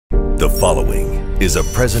The following is a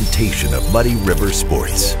presentation of Muddy River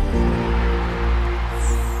Sports.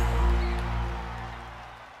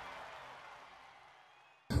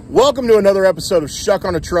 Welcome to another episode of Schuck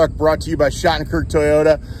on a Truck, brought to you by Shottenkirk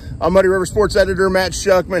Toyota. I'm Muddy River Sports editor Matt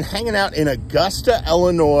Schuckman, hanging out in Augusta,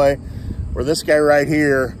 Illinois, where this guy right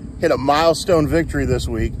here hit a milestone victory this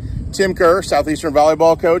week. Tim Kerr, Southeastern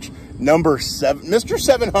volleyball coach, number 7, Mr.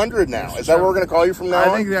 700 now. Is that what we're going to call you from now on?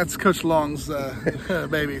 I think that's Coach Long's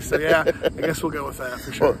baby. So, yeah, I guess we'll go with that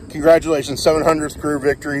for sure. Well, congratulations, 700th career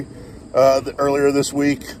victory earlier this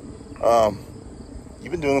week. You've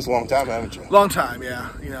been doing this a long time, haven't you? Long time, yeah.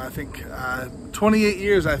 You know, I think 28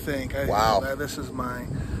 years, I think. Wow. This is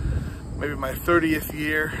maybe my 30th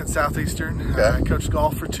year at Southeastern. Okay. I coached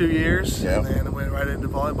golf for 2 years, Yep. and then I went right into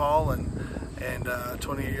volleyball, and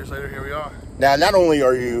 28 years later, here we are. Now, not only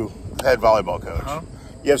are you head volleyball coach,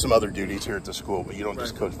 you have some other duties here at the school, but you don't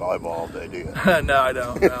just coach volleyball all day, do you? No, I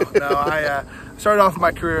don't. No, I started off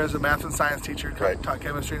my career as a math and science teacher, Right. taught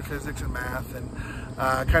chemistry and physics and math, and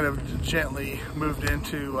kind of gently moved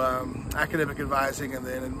into academic advising and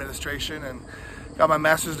then administration, and got my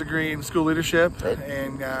master's degree in school leadership. Right.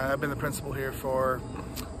 And I've been the principal here for,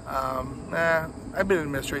 I've been in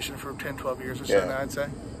administration for 10, 12 years or so now, I'd say.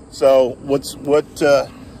 So what's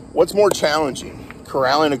more challenging?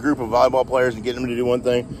 Corralling a group of volleyball players and getting them to do one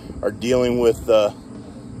thing, or dealing with the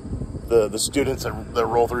students that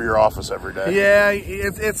roll through your office every day? Yeah,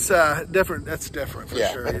 it's different. That's different for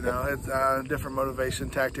Yeah. sure. You know, it's different motivation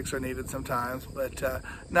tactics are needed sometimes, but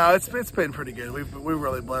no, it's been pretty good. We're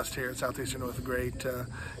really blessed here at Southeastern with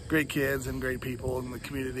great kids and great people in the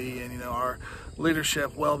community, and you know, our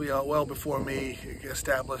leadership well before me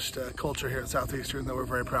established a culture here at Southeastern that we're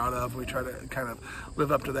very proud of. We try to kind of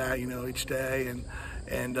live up to that, you know, each day,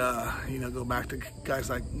 and you know, go back to guys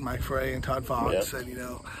like Mike Frey and Todd Fox, and you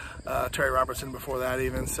know, Terry Robertson before that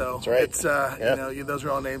even. So that's right. It's you know, those are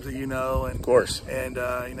all names that you know, and of course, and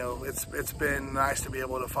you know, it's been nice to be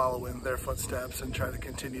able to follow in their footsteps and try to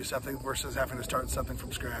continue something versus having to start something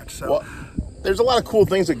from scratch. So well, there's a lot of cool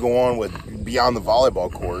things that go on with beyond the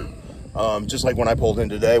volleyball court. Just like when I pulled in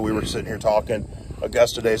today, we were sitting here talking.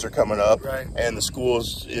 Augusta days are coming up, right, and the school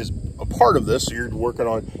is a part of this. So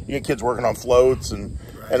you get kids working on floats and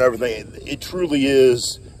everything. It truly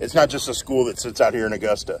is. It's not just a school that sits out here in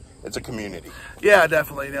Augusta. It's a community. Yeah,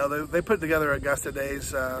 definitely. You know, they put together Augusta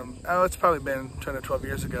Days. It's probably been 10 or 12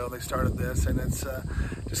 years ago they started this, and it's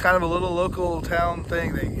just kind of a little local town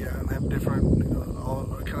thing. They have different,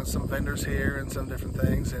 kind of some vendors here and some different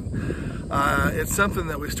things, and it's something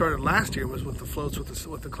that we started last year was with the floats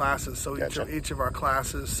with the classes. So each of our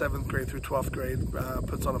classes, 7th grade through 12th grade,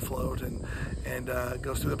 puts on a float and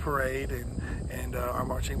goes through the parade, and our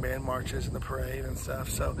marching band marches in the parade and stuff.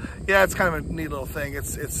 So yeah, it's kind of a neat little thing.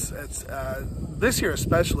 It's this year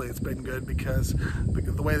especially, it's been good because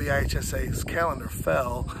the way the IHSA's calendar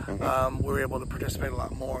fell, we were able to participate a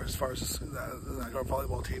lot more as far as like our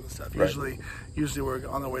volleyball team and stuff. Right. Usually we're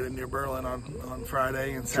on the way to New Berlin on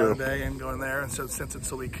Friday and Saturday and going there. And so since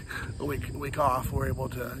it's a week off, we're able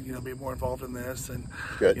to be more involved in this. And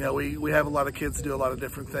good. You know, we have a lot of kids do a lot of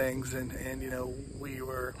different things, and you know, we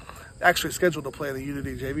were actually scheduled to play in the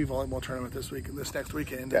Unity JV volleyball tournament this next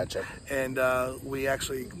weekend. Gotcha. And we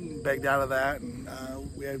actually begged out of that, and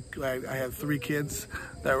I had 3 kids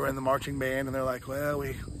that were in the marching band, and they're like, well,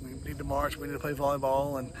 we need to march, we need to play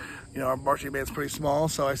volleyball, and you know, our marching band's pretty small.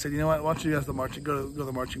 So I said, you know what, why don't you guys go to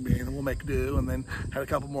the marching band, and we'll make do. And then had a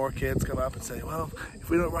couple more kids come up and say, well, if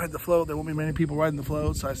we don't ride the float, there won't be many people riding the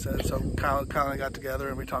float. So I said, so Kyle and I got together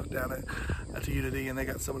and we talked down at Unity, and they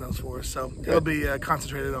got someone else for us. So it'll be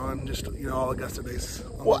concentrated on just all Augusta days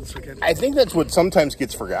this weekend. I think that's what sometimes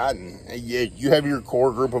gets forgotten. You have your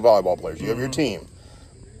core group of volleyball players, you have your team,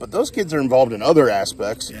 but those kids are involved in other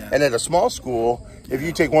aspects. Yeah. And at a small school, if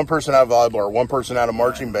you take one person out of volleyball or one person out of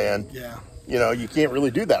marching band, you know, you can't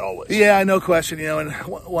really do that always. Yeah, no question. You know, and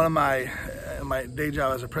one of my day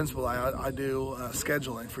job as a principal, I do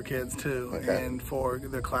scheduling for kids too, and for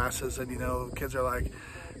their classes. And you know, kids are like,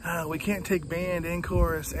 we can't take band and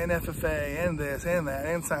chorus and FFA and this and that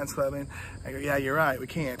and science club. And I go, yeah, you're right, we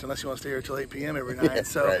can't unless you want to stay here till 8 p.m. every night.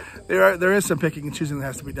 So there is some picking and choosing that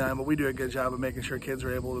has to be done, but we do a good job of making sure kids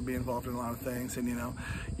are able to be involved in a lot of things. And you know,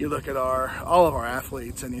 you look at all of our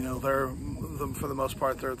athletes, and you know, for the most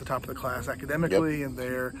part, they're at the top of the class academically, and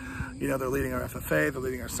they're leading our FFA, they're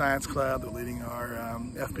leading our science club, they're leading our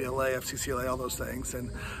FBLA, FCCLA, all those things. And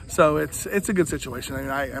so it's a good situation.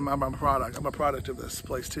 I mean, I'm a product of this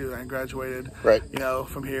place too. I graduated, right, you know,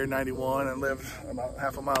 from here in '91 and lived about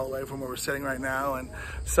half a mile away from where we're sitting right now. And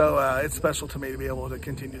so it's special to me to be able to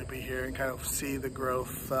continue to be here and kind of see the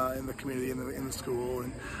growth in the community, in the school.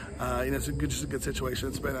 And you know, it's just a good situation.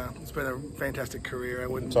 It's been a fantastic career. I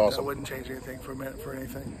wouldn't change anything for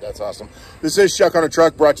anything. That's awesome. This is Schuck on a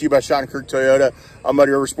Truck, brought to you by Shottenkirk Toyota. I'm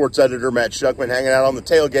Muddy River Sports Editor Matt Schuckman, hanging out on the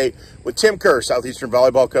tailgate with Tim Kerr, Southeastern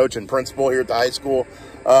volleyball coach and principal here at the high school.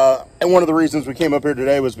 And one of the reasons we came up here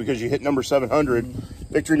today was because you hit number 700,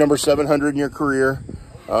 victory number 700 in your career.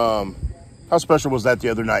 How special was that the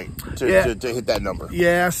other night to hit that number?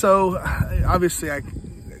 Yeah, so obviously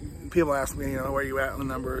people ask me, you know, where you at on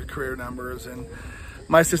the career numbers, and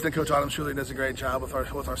my assistant coach Autumn Shuley does a great job with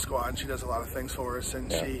our squad, and she does a lot of things for us.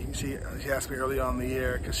 And she asked me early on in the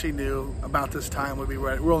year because she knew about this time we'd be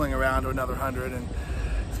rolling around to another 100, and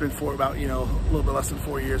it's been about, you know, a little bit less than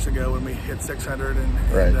 4 years ago when we hit 600,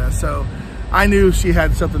 and so I knew she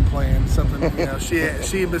had something planned. You know,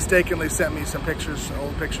 she mistakenly sent me some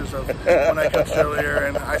old pictures of when I coached earlier,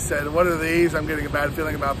 and I said, "What are these? I'm getting a bad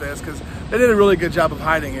feeling about this," because they did a really good job of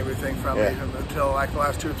hiding everything from me until like the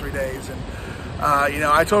last 2 or 3 days. And you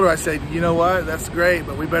know, I told her, I said, "You know what? That's great,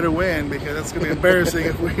 but we better win because it's going to be embarrassing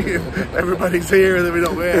if everybody's here and then we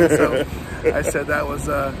don't win." So I said that was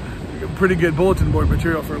pretty good bulletin board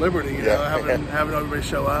material for Liberty. You know, having everybody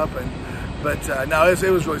show up. But no, it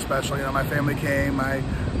was really special. You know, my family came, my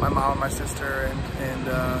mom and my sister, and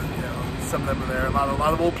you know, some of them were there. A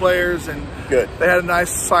lot of old players, and they had a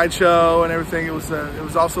nice slideshow and everything. It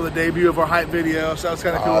was also the debut of our hype video, so that was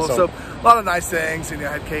kind of cool. So a lot of nice things, and you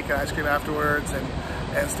know, I had cake and ice cream afterwards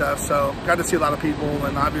and stuff. So got to see a lot of people,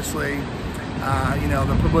 and obviously, you know,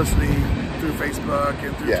 the publicity through Facebook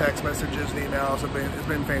and through text messages and emails has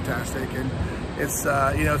been fantastic, and it's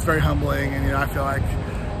you know, it's very humbling, and you know, I feel like,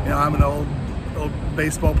 you know, I'm an old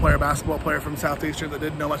baseball player, basketball player from Southeastern that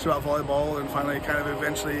didn't know much about volleyball, and finally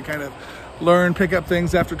eventually learn, pick up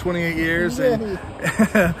things after 28 years. And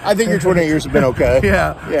I think your 28 years have been okay.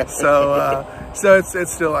 Yeah. So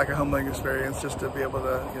it's still like a humbling experience just to be able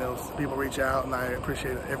to, you know, people reach out, and I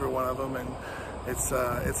appreciate every one of them, and it's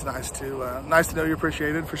nice to know you're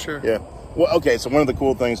appreciated, for sure. Yeah. Well, okay, so one of the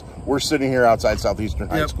cool things, we're sitting here outside Southeastern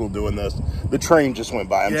High School doing this. The train just went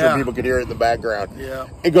by. I'm sure people could hear it in the background. Yeah.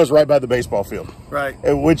 It goes right by the baseball field. Right.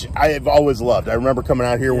 Which I have always loved. I remember coming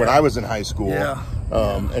out here when I was in high school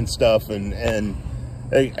and stuff. And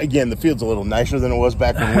again, the field's a little nicer than it was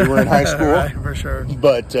back when we were in high school. Right, for sure.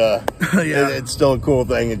 But it's still a cool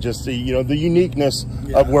thing. And just, you know, the uniqueness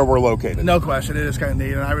of where we're located. No question. It is kind of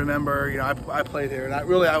neat. And I remember, you know, I played here, and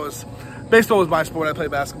baseball was my sport. I played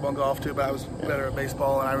basketball and golf too, but I was better at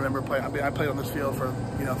baseball. And I remember I played on this field for,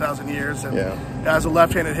 you know, 1,000 years. And as a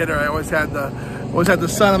left-handed hitter, I always had the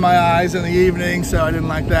sun in my eyes in the evening, so I didn't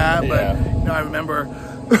like that. But you know, I remember,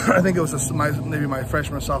 I think it was maybe my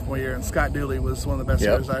freshman or sophomore year, and Scott Dooley was one of the best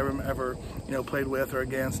hitters I ever you know, played with or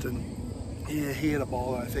against, and he hit a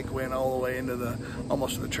ball that I think went all the way into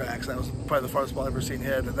almost to the tracks. That was probably the farthest ball I've ever seen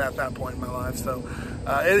hit at that point in my life. So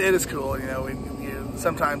it is cool. You know,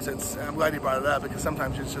 sometimes I'm glad you brought it up, because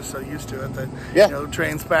sometimes you're just so used to it that you know,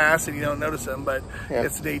 trains pass and you don't notice them. But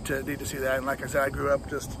it's neat to see that. And like I said, I grew up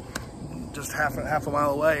just half a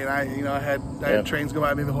mile away, and I had trains go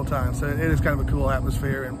by me the whole time. So it is kind of a cool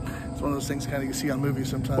atmosphere, and it's one of those things kind of you see on movies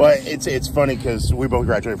sometimes. Well, it's funny because we both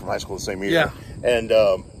graduated from high school the same year. And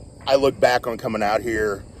I look back on coming out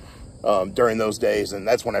here during those days, and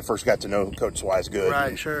that's when I first got to know Coach Wisegood.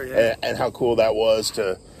 Right, sure, and how cool that was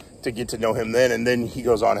to get to know him then. And then he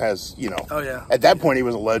goes on, you know, at that point he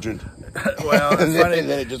was a legend. Well,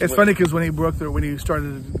 it's funny because when he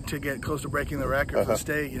started to get close to breaking the record for the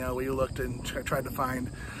state, you know, we looked and tried to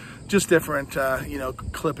find just different, you know,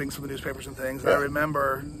 clippings from the newspapers and things.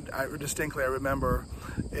 I distinctly remember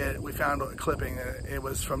we found a clipping. It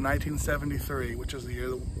was from 1973, which is the year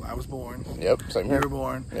that I was born. Yep, same here. You were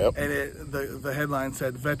born. Yep. And the headline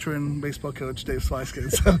said, "Veteran baseball coach Dave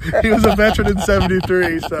Swisegood." So he was a veteran in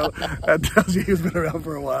 '73. So that tells you he's been around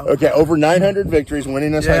for a while. Okay, over 900 victories,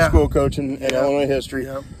 winningest high school coach in Illinois history.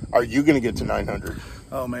 Yep. Are you going to get to 900?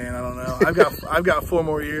 Oh man, I don't know. I've got 4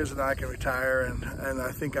 more years and then I can retire, and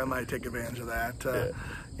I think I might take advantage of that.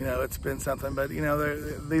 You know, it's been something, but you know,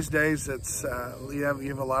 these days it's you have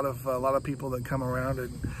a lot of people that come around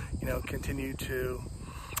and, you know, continue to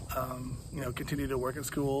continue to work at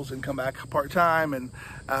schools and come back part-time, and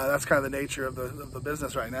that's kind of the nature of the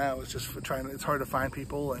business right now. It's just it's hard to find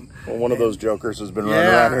people. And well, one of those jokers has been running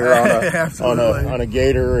around here on a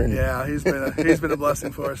gator. And yeah, he's been a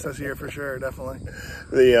blessing for us this year for sure, definitely.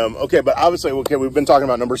 Okay, but obviously, we've been talking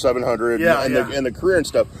about number 700 and the career and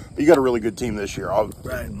stuff. But you got a really good team this year.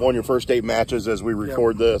 Right. Won your first 8 matches as we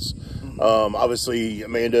record this. Obviously,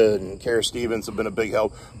 Amanda and Kara Stevens have been a big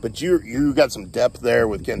help, but you got some depth there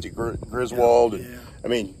with Kenzie Griswold. And, I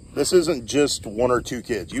mean, this isn't just 1 or 2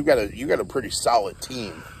 kids. You got a pretty solid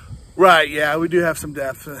team. Right, yeah, we do have some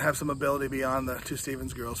depth and have some ability beyond the 2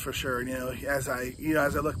 Stevens girls for sure. And as I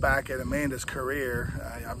look back at Amanda's career,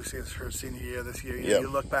 obviously it's her senior year this year. You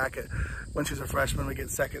look back at when she's a freshman, we get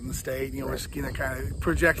second in the state. We're just kind of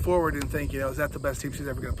project forward and think, is that the best team she's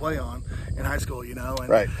ever going to play on in high school? And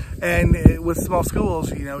right. And with small schools,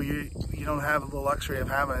 you don't have the luxury of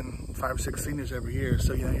having 5 or 6 seniors every year.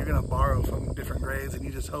 So you're going to borrow from different grades, and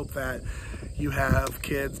you just hope that you have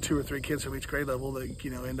kids, 2 or 3 kids from each grade level that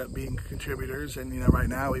end up being contributors. And right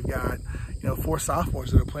now we've got 4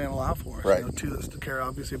 sophomores that are playing a lot for us. Right. 2, Kerr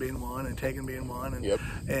obviously being one, and Tegan being one, and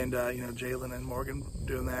Jalen and Morgan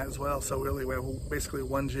doing that as well. So really we have basically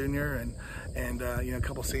 1 junior and a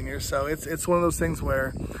couple seniors. So it's one of those things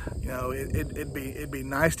where it'd be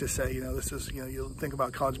nice to say this is you think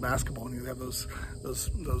about college basketball and you have those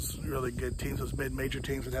really good teams, those mid-major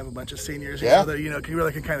teams that have a bunch of seniors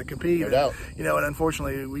that can kind of compete. No doubt. And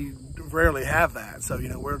unfortunately we rarely have that. So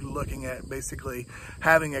we're looking at basically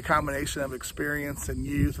having a combination of experience and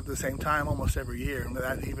youth at the same time almost every year. And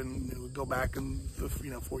that even would go back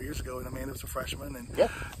 4 years ago, and Amanda was a freshman,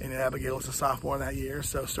 and Abigail was a sophomore that year,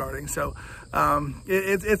 starting. So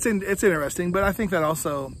it's interesting, but I think that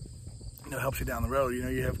also helps you down the road.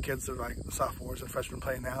 You have kids that are like sophomores and freshmen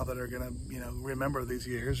playing now that are going to remember these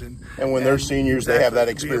years, and when they're seniors, they have that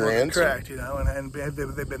experience. Correct, and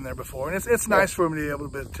they've been there before, and it's nice for them to be able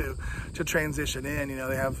to transition in.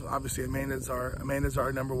 They have obviously Amanda's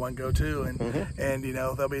our number 1 go-to, and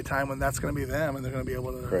there'll be a time when that's going to be them, and they're going to be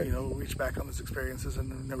able to reach back on those experiences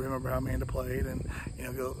and remember how Amanda played, and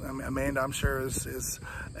Amanda, I'm sure is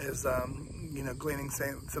gleaning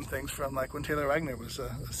some things from like when Taylor Wagner was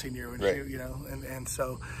a senior, when and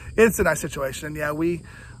so it's a nice situation. And we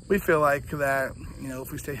feel like that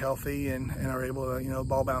if we stay healthy and are able to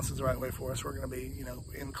ball bounces the right way for us, we're going to be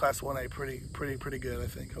in Class 1A pretty good, I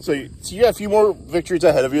think. So you have a few more victories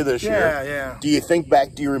ahead of you this year. Yeah. Do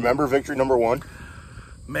you remember victory number 1?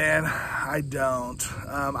 Man, I don't.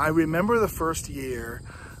 I remember the first year.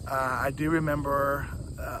 I do remember.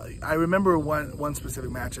 I remember one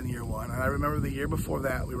specific match in year 1, and I remember the year before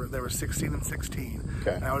that they were 16 and 16.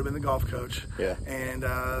 Okay. And I would have been the golf coach. Yeah. And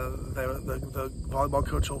the volleyball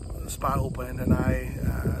coach spot opened, and I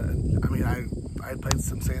played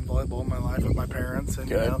some sand volleyball in my life with my parents, and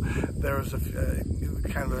there was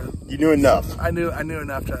kind of a. You knew enough. I knew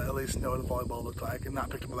enough to at least know what a volleyball looked like, and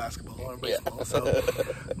not pick up a basketball or baseball. Yeah. So,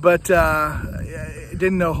 but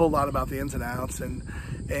didn't know a whole lot about the ins and outs, and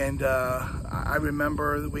I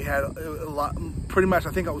remember that we had a lot, pretty much,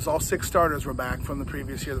 I think it was all 6 starters were back from the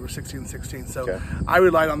previous year that were 16 and 16. So I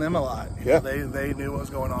relied on them a lot. They knew what was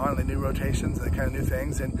going on, and they knew rotations, and they kind of knew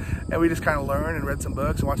things. And we just kind of learned and read some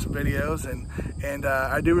books and watched some videos. And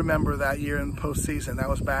I do remember that year in the postseason. That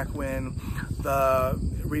was back when the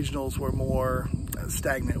regionals were more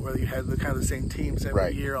stagnant, where you had the same teams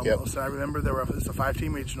every year almost. And I remember it was a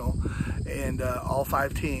 5-team regional, and all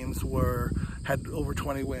 5 teams had over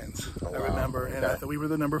 20 wins. I remember, and we were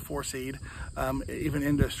the number 4 seed. Even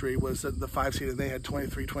Industry was the 5 seed, and they had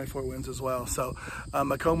 23, 24 wins as well. So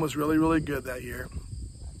Macomb was really, really good that year.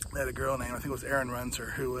 They had a girl named, I think it was Erin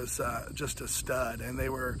Runser, who was just a stud, and they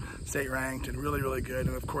were state ranked and really, really good.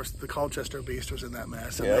 And of course, the Colchester Beast was in that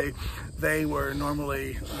mess, and they were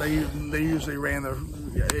normally they usually ran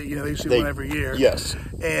they usually won every year. Yes.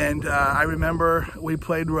 And I remember we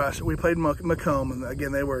played Macomb, and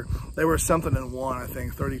again they were something and 1, I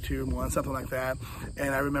think 32 and 1, something like that.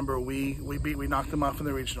 And I remember we knocked them off in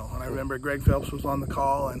the regional, and I remember Greg Phelps was on the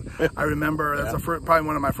call, and I remember that's probably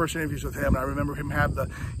one of my first interviews with him. And I remember him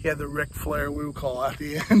he had the Ric Flair woo call at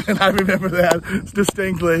the end, and I remember that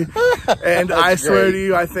distinctly. And I swear to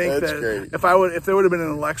you, I think if there would have been an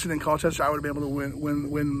election in Colchester, I would have been able to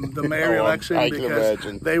win the mayor election,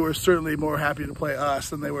 because they were certainly more happy to play us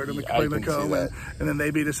than they were to play Macomb, and then they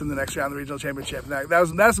beat us in the next round of the regional championship.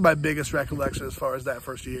 And that's my biggest recollection as far as that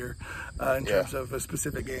first year in terms of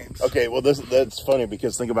specific games. Okay, well that's funny,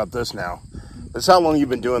 because think about this now. This is how long you've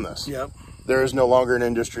been doing this. Yep. there is no longer an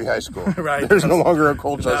industry high school. Right. There's no longer a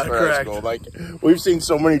Colchester high school. Like, we've seen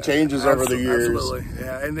so many changes over the years. Absolutely,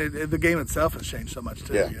 yeah. And the game itself has changed so much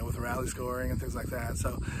too. Yeah. You know, with the rally scoring and things like that.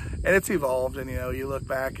 So, and it's evolved. And you know, you look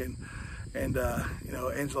back and you know,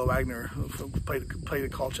 Angela Wagner played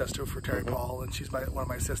at Colchester for Terry Paul, and she's one of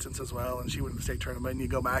my assistants as well. And she went to the state tournament. And you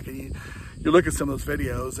go back and you look at some of those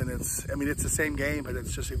videos, and I mean, it's the same game, but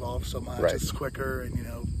it's just evolved so much. Right. It's quicker, and you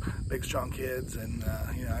know, big strong kids, and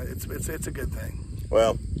you know, it's a good thing.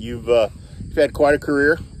 Well, you've had quite a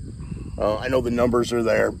career. I know the numbers are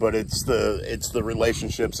there, but it's the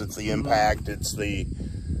relationships, it's the impact, it's the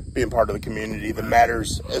being part of the community that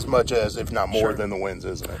matters as much as, if not more, than the wins,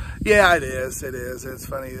 isn't it? Yeah, it is. It is. It's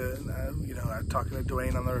funny that you know, I'm talking to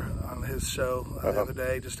Dwayne on his show the other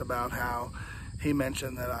day, just about how he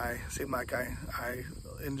mentioned that I seem like I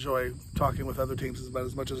enjoy talking with other teams about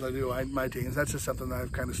as much as I do my teams. That's just something that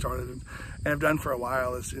I've kind of started and have done for a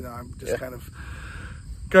while. Is, you know, I'm just kind of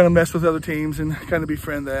mess with other teams and kind of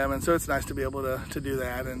befriend them, and so it's nice to be able to do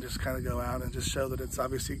that and just kind of go out and just show that it's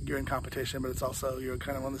obviously you're in competition, but it's also you're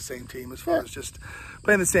kind of on the same team as far as just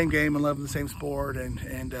playing the same game and loving the same sport and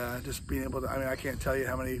just being able to. I mean, I can't tell you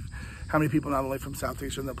how many people, not only from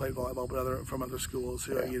Southeastern that play volleyball, but from other schools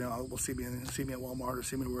who you know, will see me at Walmart or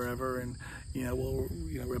see me wherever, and you know, we'll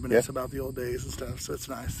reminisce about the old days and stuff. So it's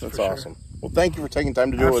nice. That's awesome. Sure. Well, thank you for taking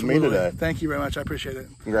time to do it with me today. Thank you very much. I appreciate it.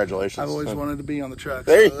 Congratulations. I've always wanted to be on the truck.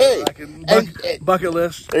 There you go. Bucket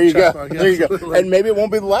list. There you go. There you go. And maybe it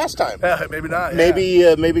won't be the last time. Yeah, maybe not.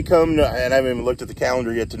 Maybe come, and I haven't even looked at the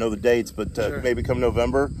calendar yet to know the dates, but maybe come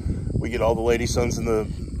November, we get all the lady sons in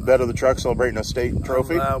the bed of the truck celebrating a state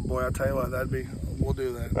trophy. Oh boy, I'll tell you what, we'll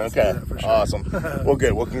do that. Okay, for sure. Awesome. Well,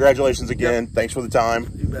 good. Well, congratulations again. Thanks for the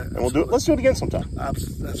time. You bet. And let's do it again sometime.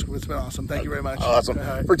 It's been awesome. Thank you very much. Awesome.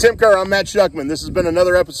 Right. For Tim Kerr, I'm Matt Schuckman. This has been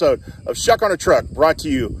another episode of Schuck on a Truck, brought to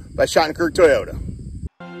you by Shottenkirk Toyota.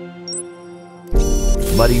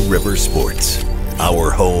 Muddy River Sports. Our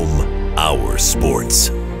home, our sports.